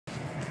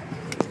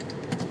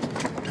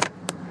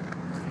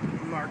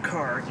unmarked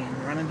car again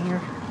running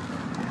here.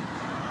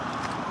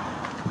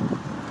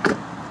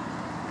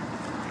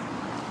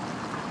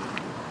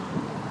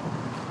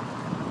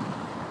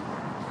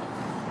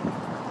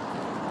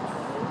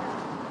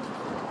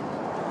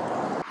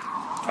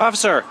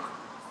 Officer,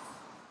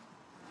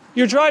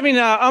 you're driving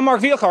an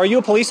unmarked vehicle. Are you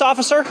a police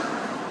officer?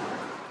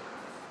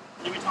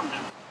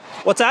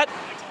 What's that?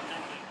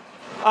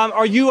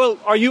 Are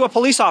you a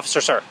police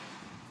officer, sir?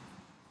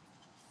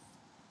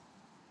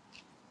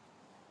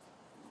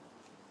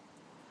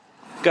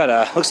 Got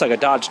a, looks like a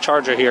Dodge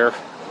Charger here,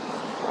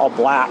 all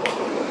black,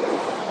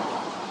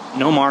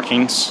 no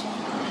markings.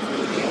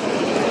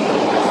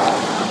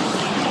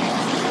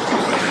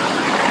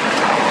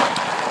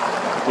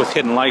 With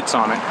hidden lights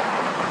on it.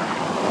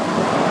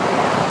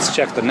 Let's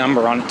check the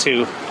number on it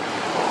too.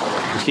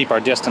 Keep our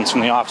distance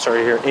from the officer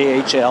here.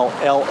 AHL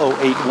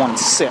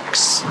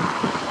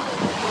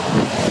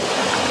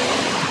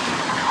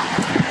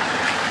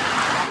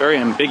L0816. Very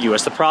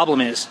ambiguous. The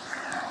problem is,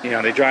 you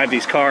know, they drive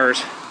these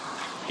cars.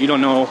 You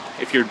don't know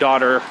if your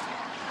daughter,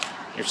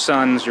 your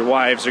sons, your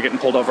wives are getting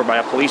pulled over by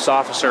a police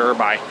officer or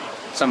by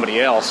somebody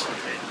else.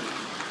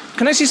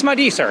 Can I see some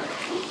ID, sir?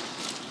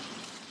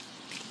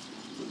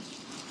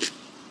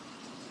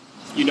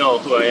 You know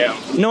who I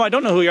am? No, I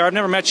don't know who you are. I've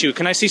never met you.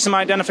 Can I see some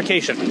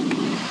identification?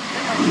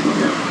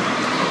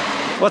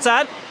 What's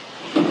that?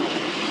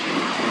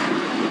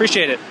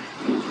 Appreciate it.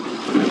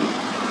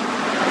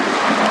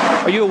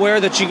 Are you aware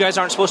that you guys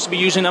aren't supposed to be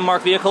using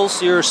unmarked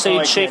vehicles? You're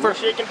Sage Schaefer? You're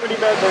shaking pretty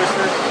bad there,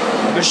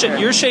 sir.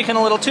 You're shaking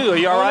a little too. Are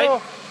you all right?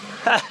 No.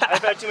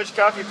 I've had too much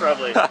coffee,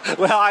 probably.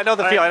 Well, I know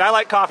the feeling. I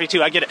like coffee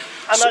too. I get it.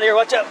 I'm out here.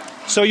 Watch out.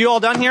 So you all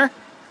done here?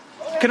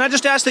 Can I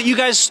just ask that you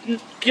guys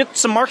get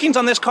some markings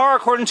on this car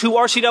according to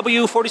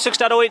RCW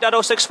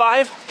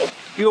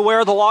 46.08.065? You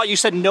aware of the law? You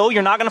said no,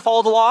 you're not going to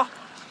follow the law?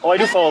 Oh, I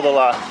do follow the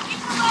law.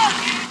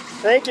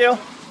 Thank you.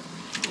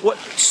 What?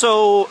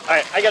 So,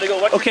 alright, I gotta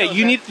go. Watch okay,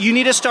 you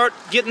need to start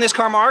getting this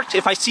car marked.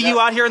 If I see you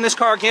out here in this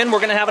car again, we're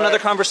gonna have another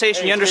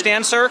conversation. You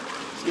understand, sir?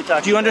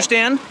 Do you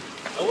understand?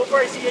 We'll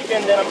probably see you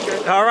again then, I'm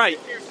sure. All right.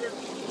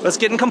 Let's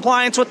get in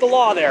compliance with the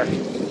law there.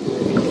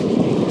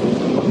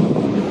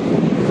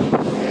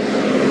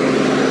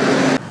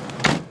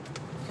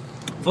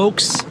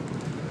 Folks,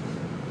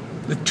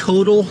 the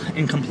total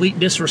and complete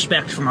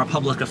disrespect from our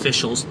public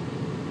officials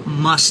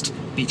must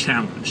be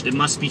challenged. It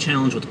must be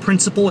challenged with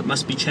principle. It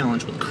must be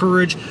challenged with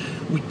courage.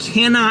 We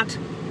cannot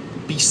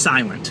be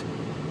silent.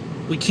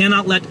 We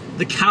cannot let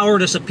the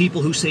cowardice of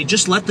people who say,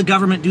 just let the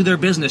government do their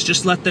business,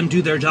 just let them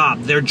do their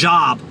job. Their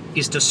job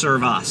is to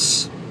serve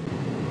us.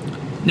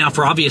 Now,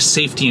 for obvious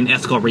safety and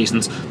ethical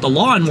reasons, the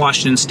law in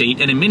Washington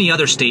State and in many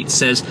other states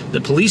says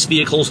that police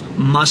vehicles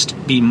must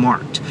be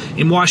marked.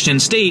 In Washington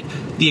State,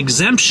 the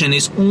exemption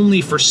is only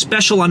for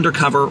special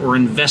undercover or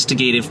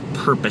investigative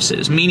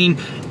purposes, meaning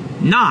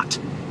not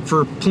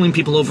for pulling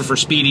people over for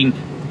speeding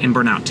and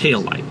burnout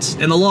taillights.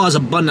 And the law is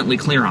abundantly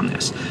clear on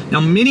this.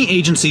 Now, many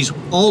agencies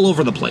all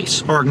over the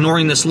place are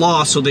ignoring this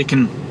law so they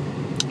can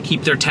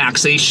keep their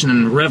taxation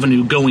and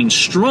revenue going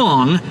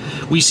strong.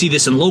 We see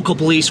this in local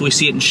police, we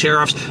see it in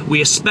sheriffs,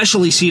 we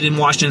especially see it in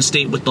Washington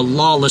State with the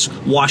lawless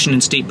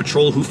Washington State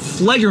Patrol who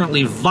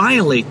flagrantly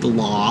violate the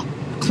law,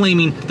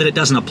 claiming that it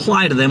doesn't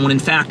apply to them when in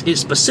fact it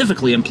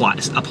specifically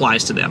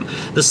applies to them.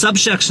 The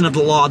subsection of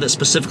the law that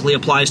specifically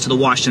applies to the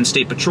Washington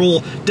State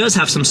Patrol does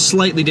have some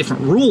slightly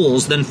different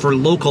rules than for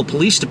local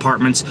police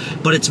departments,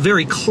 but it's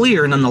very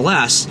clear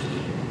nonetheless.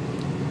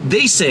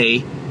 They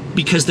say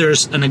because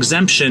there's an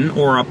exemption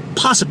or a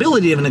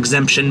possibility of an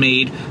exemption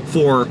made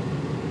for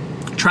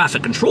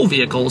traffic control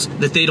vehicles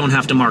that they don't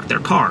have to mark their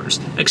cars,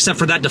 except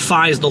for that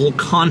defies the whole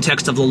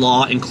context of the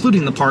law,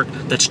 including the part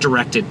that's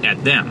directed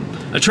at them.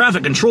 A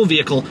traffic control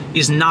vehicle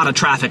is not a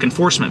traffic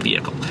enforcement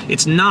vehicle.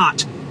 It's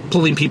not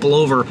pulling people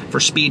over for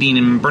speeding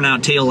and burnout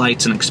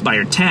taillights and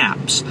expired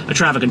tabs. A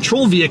traffic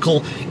control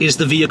vehicle is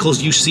the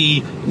vehicles you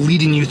see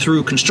leading you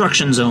through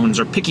construction zones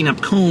or picking up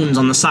cones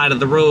on the side of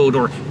the road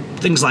or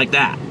things like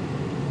that.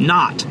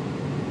 Not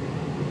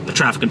a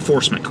traffic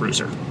enforcement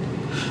cruiser.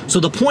 So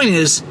the point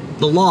is,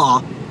 the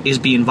law is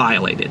being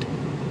violated.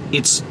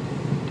 It's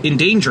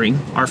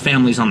endangering our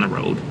families on the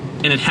road,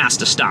 and it has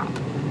to stop.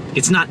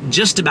 It's not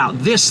just about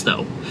this,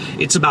 though.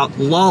 It's about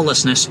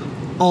lawlessness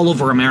all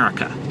over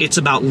America. It's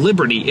about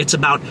liberty. It's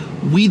about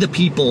we the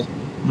people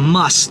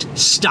must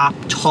stop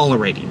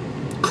tolerating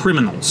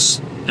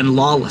criminals and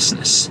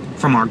lawlessness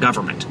from our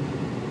government,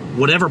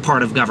 whatever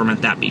part of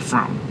government that be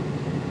from.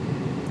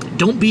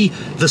 Don't be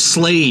the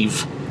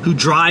slave who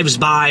drives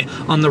by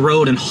on the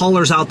road and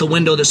hollers out the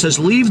window that says,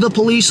 "Leave the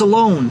police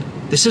alone."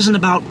 This isn't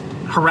about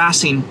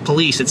harassing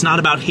police. It's not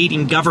about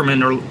hating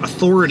government or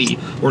authority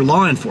or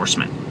law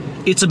enforcement.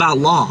 It's about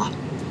law.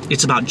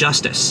 It's about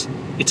justice.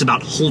 It's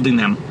about holding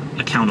them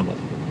accountable.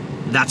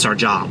 That's our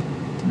job.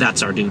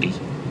 That's our duty.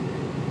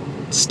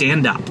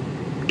 Stand up.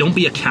 Don't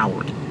be a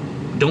coward.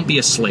 Don't be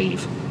a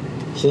slave.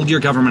 Hold your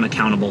government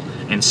accountable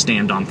and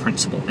stand on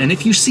principle. And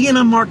if you see an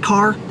unmarked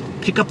car,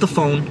 pick up the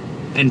phone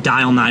and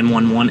dial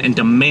 911 and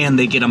demand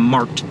they get a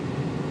marked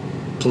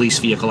police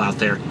vehicle out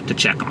there to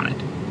check on it.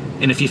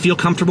 And if you feel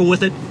comfortable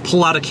with it,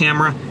 pull out a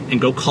camera and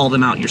go call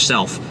them out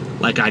yourself,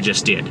 like I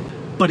just did.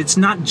 But it's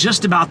not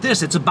just about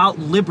this, it's about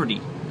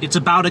liberty. It's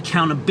about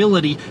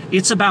accountability.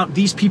 It's about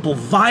these people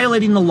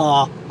violating the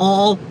law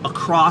all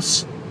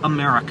across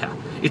America.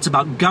 It's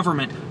about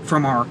government,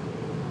 from our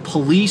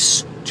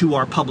police to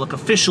our public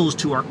officials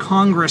to our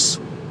Congress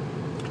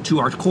to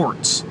our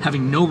courts,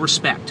 having no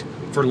respect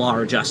for law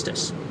or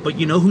justice. But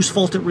you know whose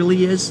fault it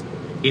really is?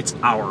 It's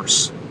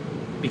ours.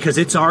 Because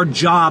it's our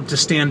job to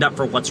stand up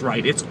for what's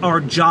right. It's our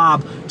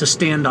job to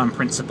stand on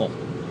principle.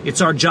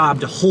 It's our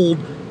job to hold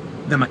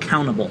them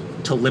accountable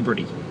to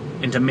liberty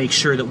and to make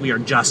sure that we are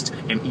just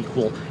and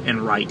equal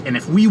and right. And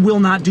if we will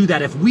not do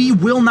that, if we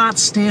will not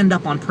stand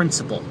up on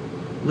principle,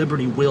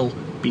 liberty will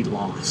be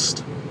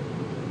lost.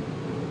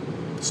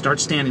 Start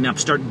standing up.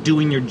 Start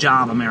doing your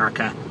job,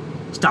 America.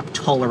 Stop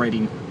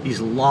tolerating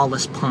these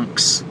lawless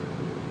punks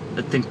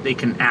that think they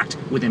can act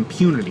with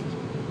impunity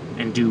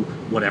and do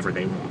whatever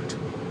they want.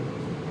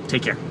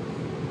 Take care.